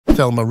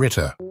Thelma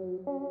Ritter,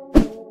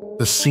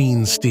 the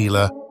scene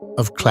stealer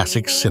of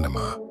classic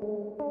cinema.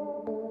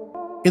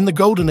 In the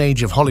golden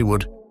age of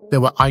Hollywood,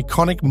 there were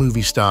iconic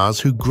movie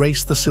stars who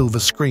graced the silver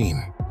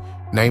screen.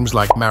 Names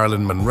like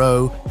Marilyn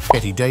Monroe,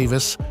 Bette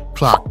Davis,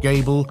 Clark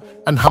Gable,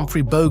 and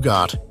Humphrey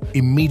Bogart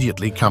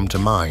immediately come to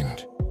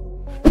mind.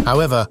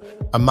 However,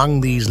 among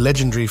these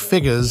legendary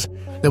figures,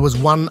 there was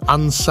one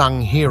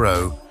unsung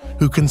hero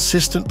who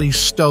consistently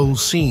stole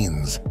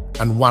scenes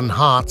and won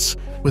hearts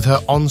with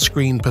her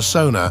on-screen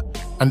persona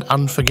and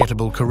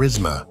unforgettable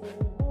charisma: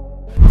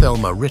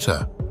 Thelma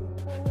Ritter.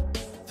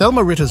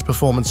 Thelma Ritter's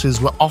performances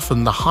were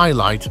often the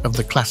highlight of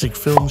the classic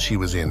films she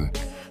was in.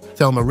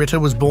 Thelma Ritter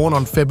was born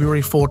on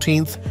February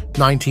 14,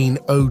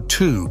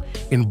 1902,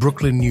 in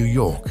Brooklyn, New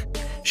York.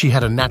 She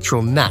had a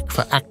natural knack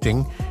for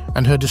acting,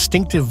 and her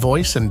distinctive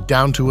voice and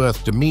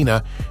down-to-earth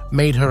demeanor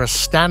made her a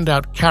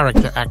standout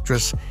character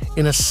actress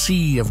in a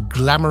sea of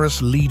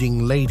glamorous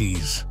leading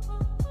ladies.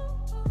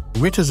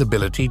 Ritter's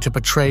ability to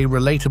portray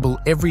relatable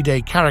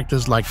everyday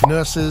characters like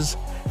nurses,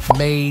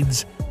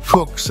 maids,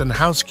 cooks, and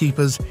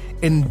housekeepers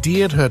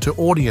endeared her to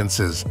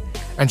audiences,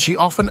 and she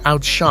often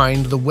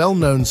outshined the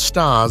well-known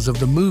stars of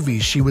the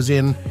movies she was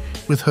in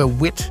with her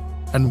wit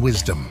and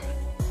wisdom.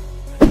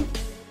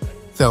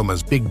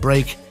 Thelma's big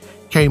break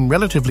came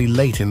relatively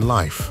late in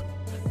life.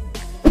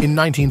 In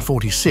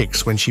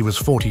 1946, when she was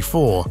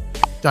 44,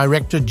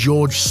 director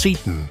George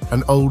Seaton,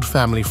 an old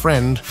family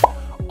friend,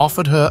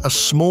 offered her a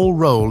small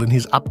role in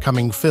his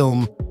upcoming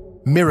film,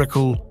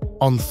 Miracle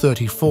on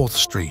 34th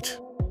Street.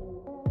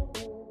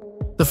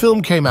 The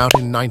film came out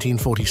in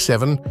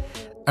 1947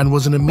 and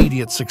was an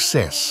immediate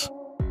success.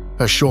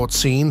 Her short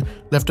scene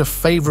left a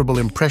favorable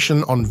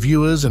impression on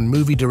viewers and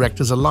movie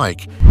directors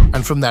alike,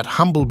 and from that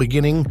humble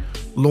beginning,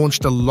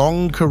 launched a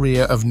long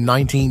career of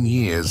 19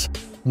 years,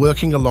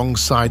 working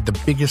alongside the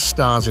biggest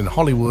stars in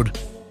Hollywood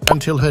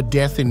until her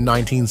death in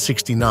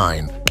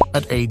 1969,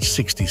 at age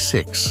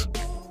 66.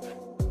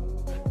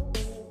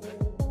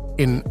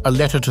 In A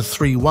Letter to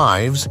Three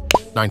Wives,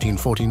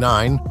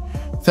 1949,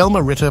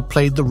 Thelma Ritter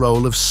played the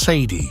role of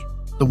Sadie,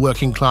 the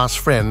working-class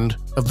friend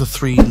of the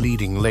three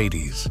leading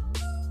ladies.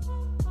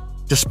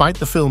 Despite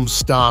the film's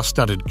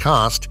star-studded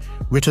cast,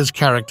 Ritter's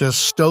character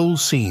stole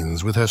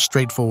scenes with her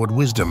straightforward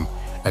wisdom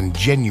and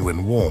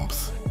genuine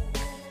warmth.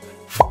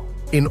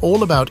 In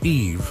All About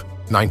Eve,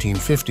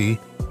 1950,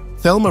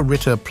 Thelma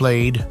Ritter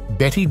played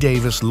Bette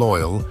Davis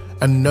loyal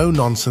and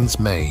no-nonsense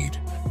maid.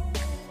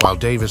 While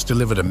Davis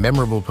delivered a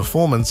memorable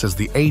performance as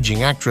the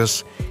aging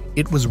actress,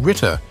 it was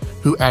Ritter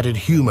who added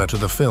humor to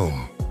the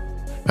film.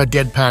 Her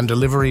deadpan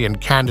delivery and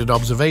candid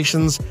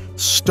observations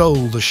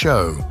stole the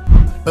show,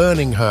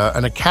 earning her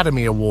an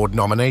Academy Award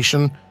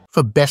nomination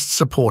for Best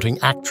Supporting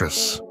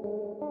Actress.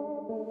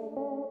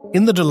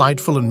 In the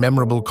delightful and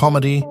memorable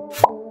comedy,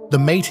 The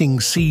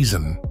Mating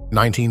Season,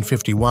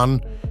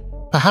 1951,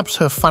 perhaps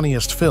her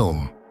funniest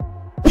film,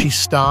 she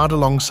starred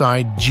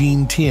alongside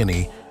Gene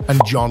Tierney and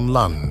John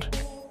Lund.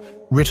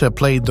 Ritter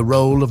played the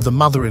role of the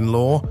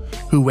mother-in-law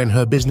who, when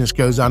her business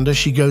goes under,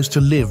 she goes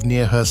to live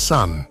near her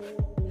son.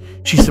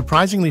 She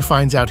surprisingly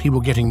finds out he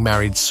will getting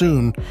married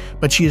soon,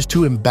 but she is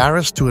too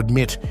embarrassed to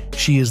admit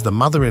she is the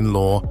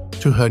mother-in-law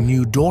to her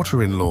new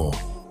daughter-in-law.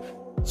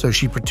 So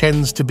she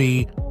pretends to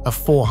be a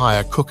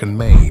for-hire cook and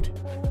maid.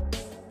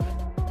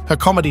 Her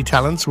comedy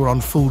talents were on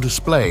full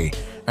display,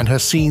 and her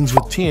scenes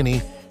with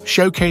Tierney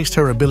showcased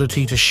her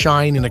ability to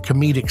shine in a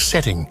comedic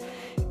setting,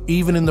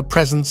 even in the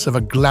presence of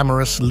a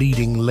glamorous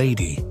leading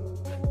lady.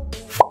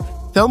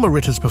 Thelma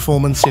Ritter's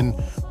performance in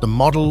The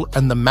Model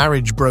and the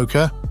Marriage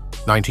Broker,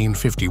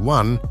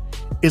 1951,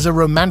 is a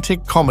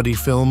romantic comedy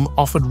film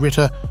offered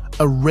Ritter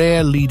a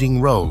rare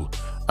leading role,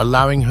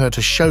 allowing her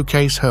to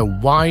showcase her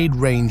wide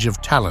range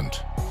of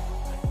talent.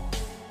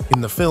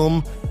 In the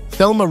film,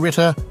 Thelma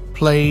Ritter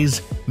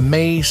plays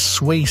May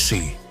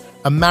Swayze,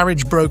 a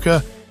marriage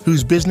broker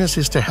whose business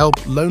is to help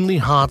lonely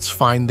hearts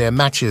find their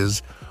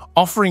matches,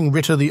 offering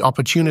Ritter the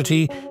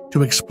opportunity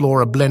to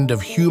explore a blend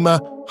of humor,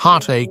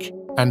 heartache,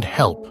 and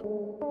help.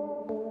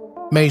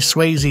 May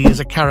Swayze is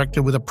a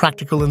character with a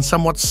practical and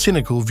somewhat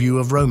cynical view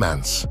of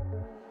romance.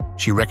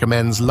 She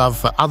recommends love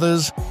for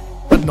others,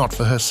 but not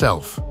for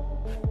herself.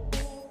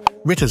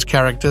 Ritter's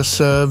character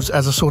serves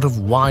as a sort of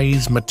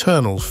wise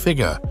maternal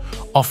figure,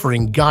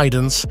 offering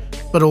guidance,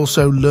 but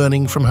also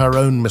learning from her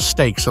own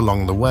mistakes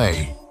along the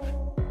way.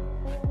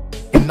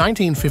 In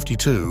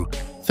 1952,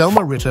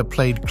 Thelma Ritter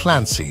played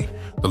Clancy,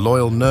 the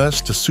loyal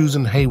nurse to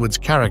Susan Hayward's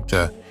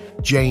character,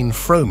 Jane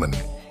Froman,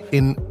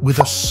 in With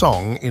a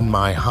Song in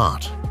My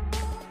Heart.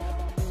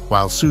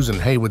 While Susan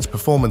Hayward's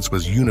performance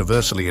was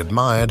universally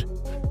admired,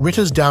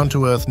 Ritter's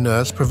down-to-earth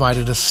nurse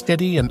provided a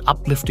steady and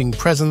uplifting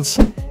presence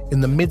in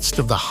the midst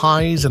of the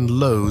highs and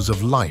lows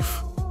of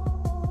life.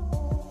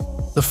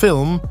 The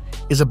film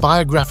is a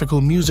biographical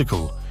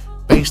musical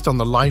based on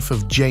the life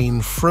of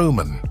Jane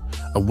Froman,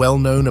 a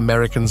well-known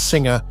American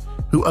singer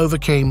who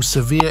overcame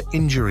severe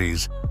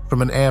injuries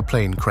from an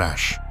airplane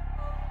crash.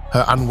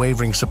 Her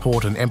unwavering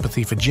support and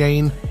empathy for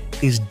Jane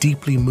is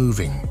deeply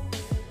moving.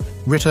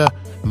 Ritter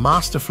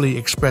masterfully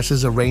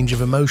expresses a range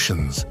of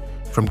emotions,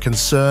 from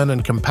concern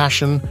and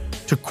compassion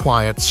to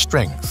quiet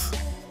strength.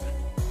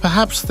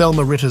 Perhaps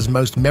Thelma Ritter's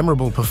most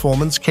memorable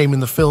performance came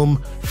in the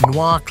film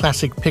noir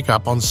classic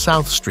Pickup on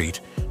South Street,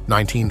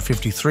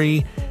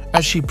 1953,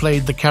 as she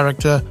played the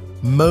character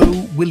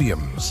Mo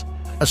Williams,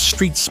 a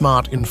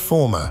street-smart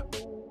informer.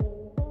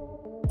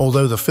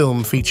 Although the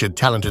film featured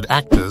talented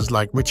actors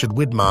like Richard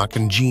Widmark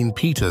and Jean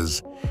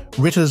Peters,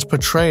 Ritter's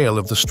portrayal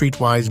of the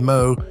streetwise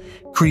Mo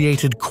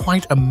created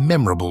quite a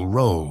memorable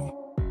role.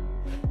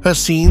 Her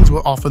scenes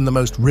were often the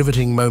most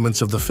riveting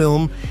moments of the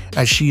film,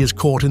 as she is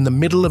caught in the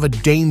middle of a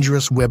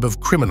dangerous web of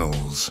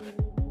criminals.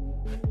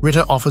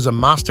 Ritter offers a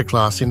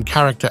masterclass in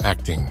character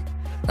acting.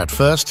 At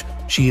first,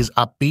 she is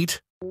upbeat,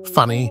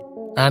 funny,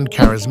 and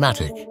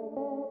charismatic.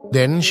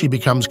 Then she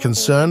becomes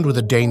concerned with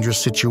a dangerous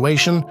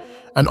situation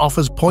and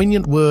offers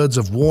poignant words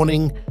of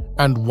warning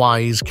and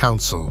wise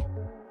counsel.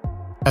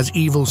 As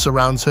evil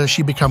surrounds her,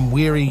 she becomes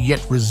weary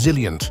yet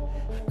resilient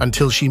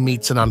until she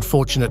meets an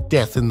unfortunate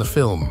death in the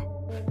film.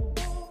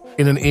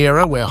 In an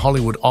era where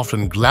Hollywood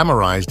often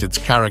glamorized its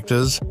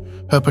characters,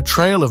 her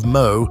portrayal of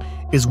Mo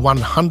is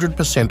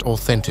 100%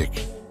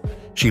 authentic.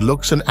 She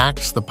looks and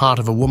acts the part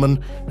of a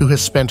woman who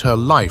has spent her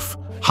life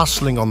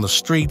hustling on the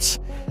streets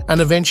and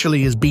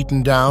eventually is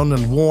beaten down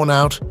and worn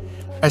out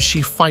as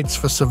she fights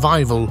for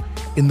survival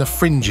in the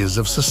fringes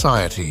of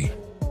society.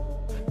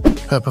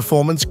 Her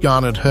performance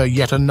garnered her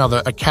yet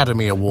another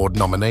Academy Award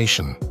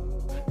nomination.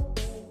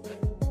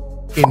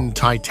 In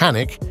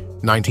Titanic,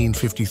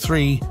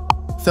 1953,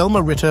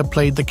 Thelma Ritter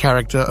played the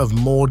character of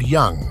Maud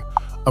Young,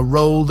 a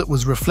role that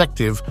was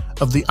reflective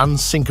of the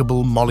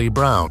unsinkable Molly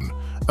Brown,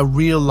 a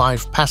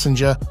real-life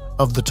passenger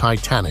of the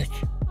Titanic.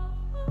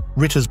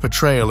 Ritter's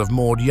portrayal of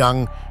Maud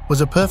Young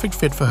was a perfect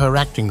fit for her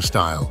acting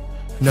style,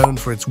 known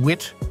for its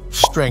wit,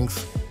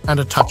 strength, and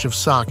a touch of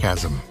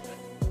sarcasm.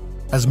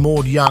 As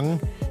Maud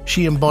Young,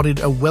 she embodied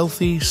a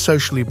wealthy,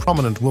 socially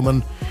prominent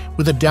woman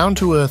with a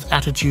down-to-earth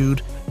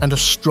attitude and a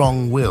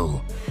strong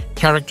will,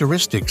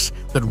 characteristics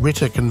that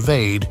Ritter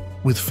conveyed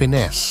with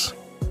finesse.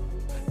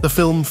 The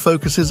film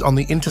focuses on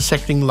the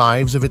intersecting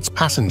lives of its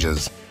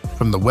passengers,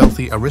 from the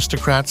wealthy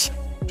aristocrats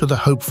to the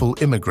hopeful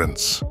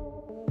immigrants.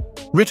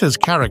 Ritter's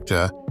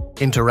character,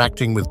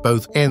 interacting with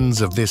both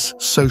ends of this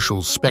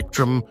social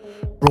spectrum,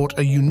 brought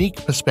a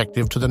unique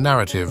perspective to the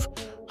narrative,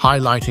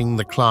 highlighting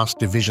the class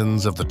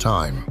divisions of the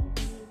time.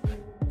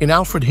 In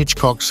Alfred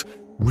Hitchcock's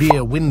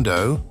Rear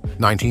Window,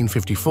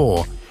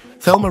 1954,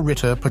 Thelma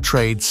Ritter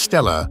portrayed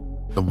Stella,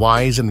 the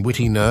wise and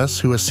witty nurse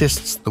who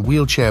assists the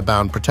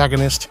wheelchair-bound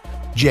protagonist,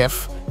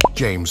 Jeff,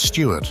 James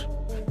Stewart.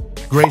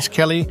 Grace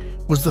Kelly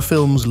was the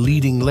film's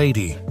leading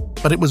lady,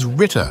 but it was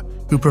Ritter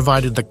who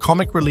provided the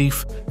comic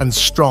relief and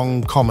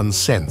strong common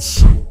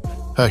sense.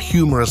 Her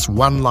humorous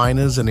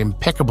one-liners and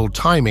impeccable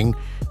timing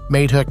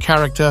made her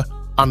character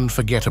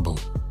unforgettable.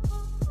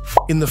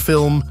 In the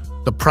film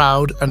The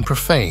Proud and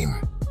Profane,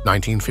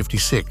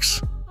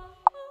 1956.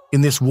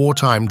 In this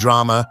wartime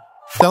drama,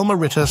 Thelma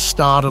Ritter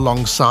starred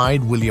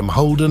alongside William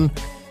Holden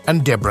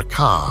and Deborah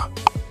Carr.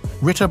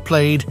 Ritter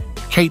played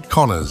Kate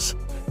Connors,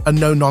 a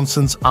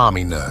no-nonsense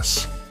army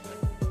nurse.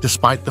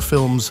 Despite the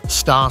film's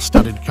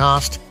star-studded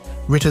cast,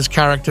 Ritter's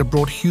character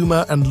brought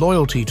humor and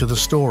loyalty to the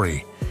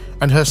story,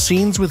 and her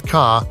scenes with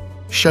Carr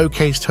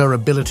showcased her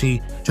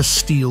ability to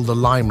steal the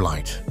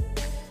limelight.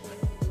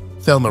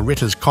 Thelma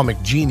Ritter's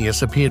comic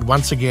genius appeared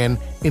once again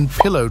in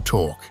Pillow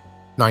Talk,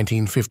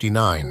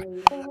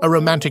 1959, a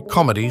romantic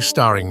comedy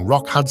starring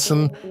Rock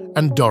Hudson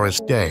and Doris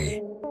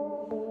Day.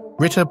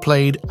 Ritter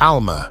played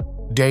Alma,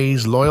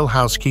 Day's loyal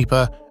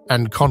housekeeper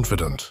and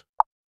confidant.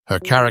 Her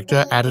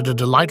character added a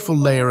delightful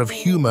layer of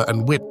humor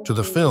and wit to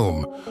the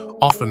film,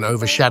 often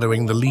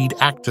overshadowing the lead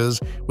actors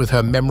with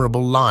her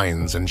memorable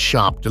lines and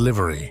sharp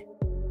delivery.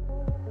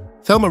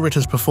 Thelma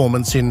Ritter's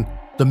performance in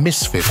The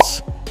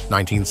Misfits,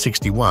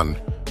 1961,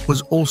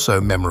 was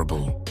also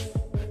memorable.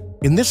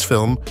 In this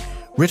film,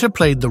 Ritter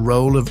played the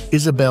role of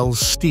Isabel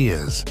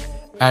Steers,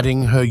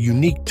 adding her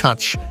unique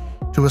touch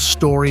to a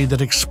story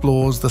that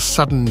explores the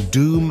sudden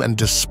doom and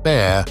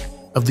despair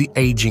of the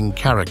aging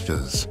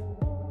characters.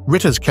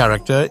 Ritter's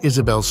character,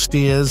 Isabel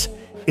Steers,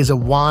 is a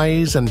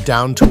wise and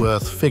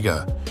down-to-earth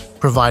figure,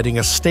 providing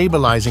a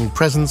stabilizing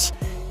presence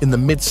in the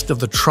midst of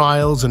the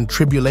trials and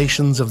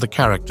tribulations of the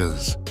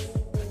characters.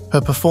 Her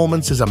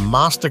performance is a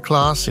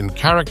masterclass in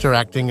character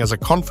acting as a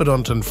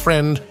confidant and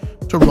friend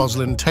to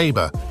Rosalind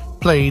Tabor,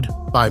 played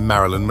by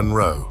Marilyn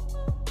Monroe.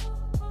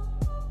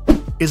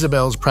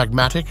 Isabel's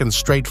pragmatic and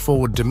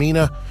straightforward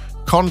demeanor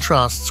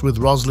contrasts with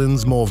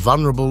Rosalind's more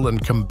vulnerable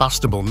and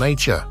combustible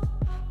nature.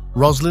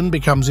 Rosalind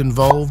becomes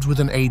involved with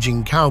an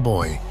aging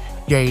cowboy,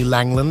 Gay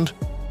Langland,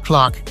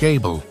 Clark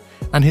Gable,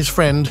 and his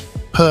friend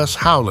Perce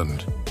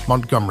Howland,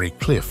 Montgomery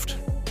Clift.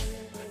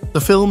 The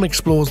film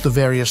explores the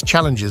various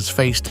challenges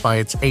faced by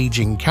its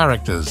aging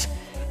characters,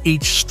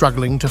 each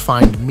struggling to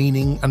find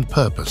meaning and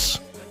purpose.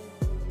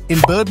 In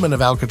Birdman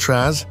of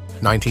Alcatraz,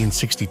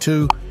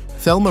 1962,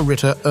 Thelma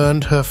Ritter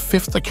earned her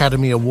 5th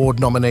Academy Award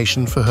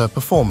nomination for her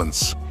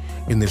performance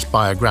in this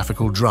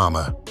biographical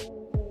drama.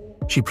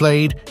 She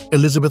played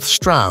Elizabeth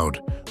Stroud,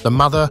 the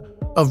mother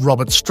of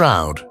Robert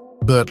Stroud,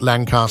 Burt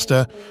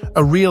Lancaster,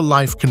 a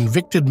real-life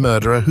convicted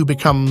murderer who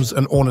becomes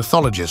an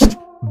ornithologist,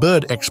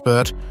 bird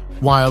expert,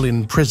 while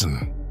in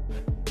prison.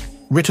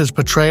 Ritter's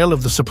portrayal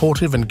of the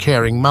supportive and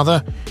caring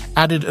mother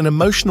added an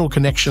emotional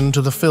connection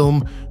to the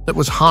film that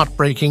was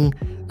heartbreaking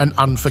and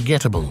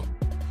unforgettable.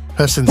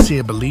 Her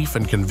sincere belief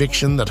and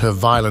conviction that her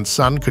violent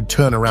son could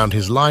turn around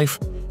his life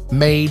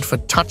made for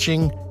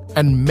touching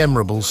and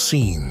memorable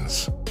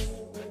scenes.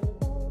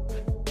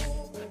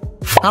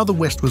 How the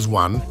West Was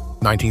Won,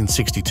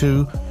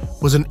 1962,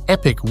 was an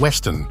epic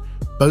western,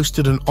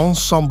 boasted an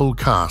ensemble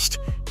cast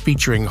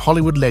featuring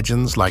Hollywood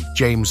legends like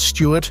James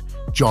Stewart,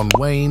 John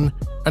Wayne,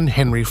 and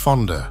Henry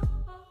Fonda.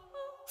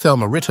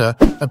 Thelma Ritter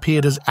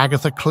appeared as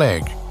Agatha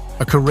Clegg,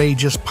 a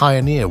courageous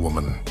pioneer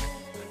woman.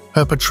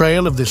 Her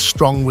portrayal of this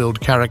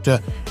strong-willed character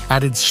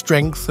added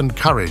strength and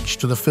courage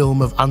to the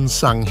film of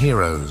unsung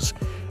heroes,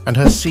 and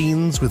her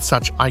scenes with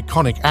such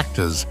iconic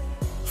actors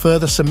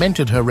further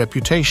cemented her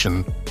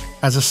reputation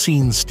as a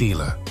scene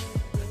stealer.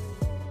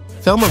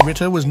 Thelma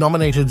Ritter was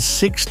nominated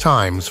 6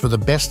 times for the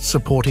Best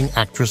Supporting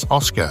Actress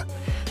Oscar,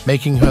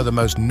 making her the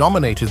most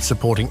nominated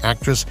supporting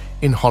actress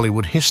in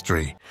Hollywood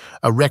history,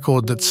 a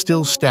record that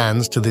still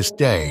stands to this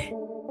day.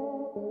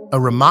 A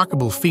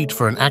remarkable feat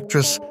for an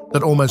actress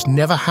that almost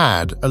never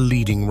had a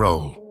leading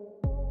role.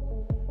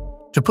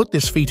 To put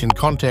this feat in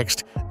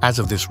context, as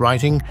of this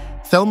writing,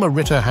 Thelma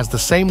Ritter has the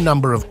same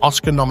number of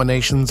Oscar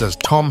nominations as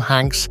Tom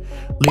Hanks,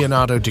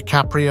 Leonardo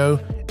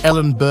DiCaprio,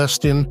 Ellen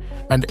Burstyn,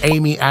 and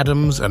Amy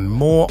Adams, and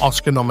more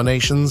Oscar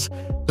nominations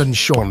than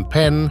Sean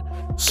Penn,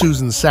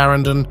 Susan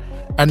Sarandon,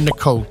 and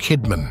Nicole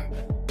Kidman.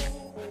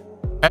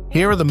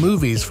 Here are the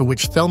movies for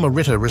which Thelma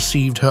Ritter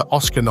received her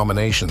Oscar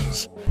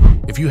nominations.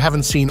 If you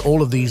haven't seen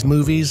all of these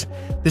movies,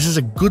 this is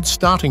a good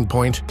starting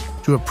point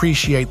to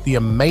appreciate the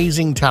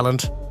amazing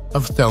talent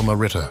of Thelma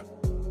Ritter.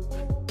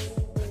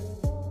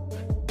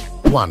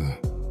 1.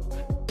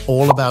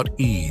 All About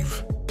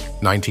Eve,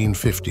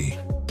 1950.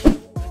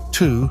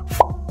 2.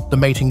 The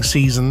Mating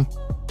Season,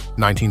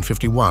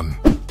 1951.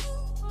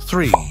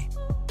 3.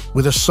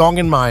 With a Song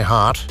in My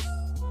Heart,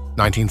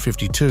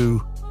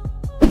 1952.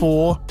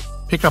 4.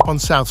 Pick Up on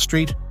South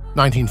Street,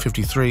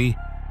 1953.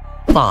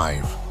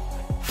 5.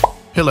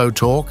 Pillow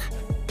Talk,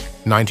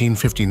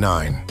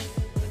 1959.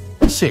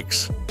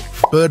 6.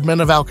 Birdmen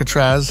of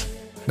Alcatraz,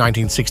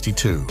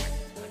 1962.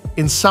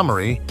 In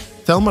summary,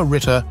 Thelma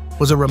Ritter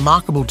was a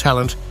remarkable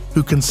talent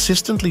who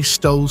consistently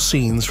stole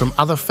scenes from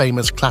other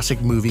famous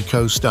classic movie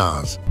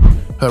co-stars.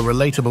 Her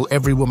relatable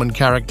every-woman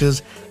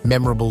characters,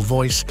 memorable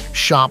voice,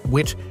 sharp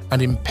wit,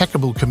 and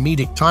impeccable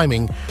comedic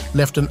timing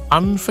left an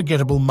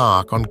unforgettable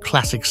mark on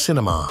classic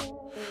cinema.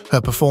 Her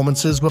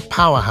performances were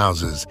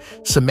powerhouses,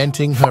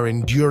 cementing her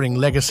enduring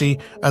legacy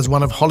as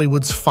one of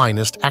Hollywood's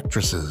finest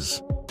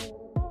actresses.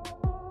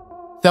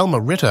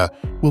 Thelma Ritter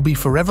will be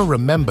forever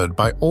remembered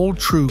by all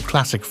true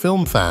classic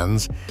film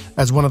fans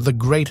as one of the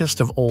greatest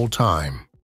of all time.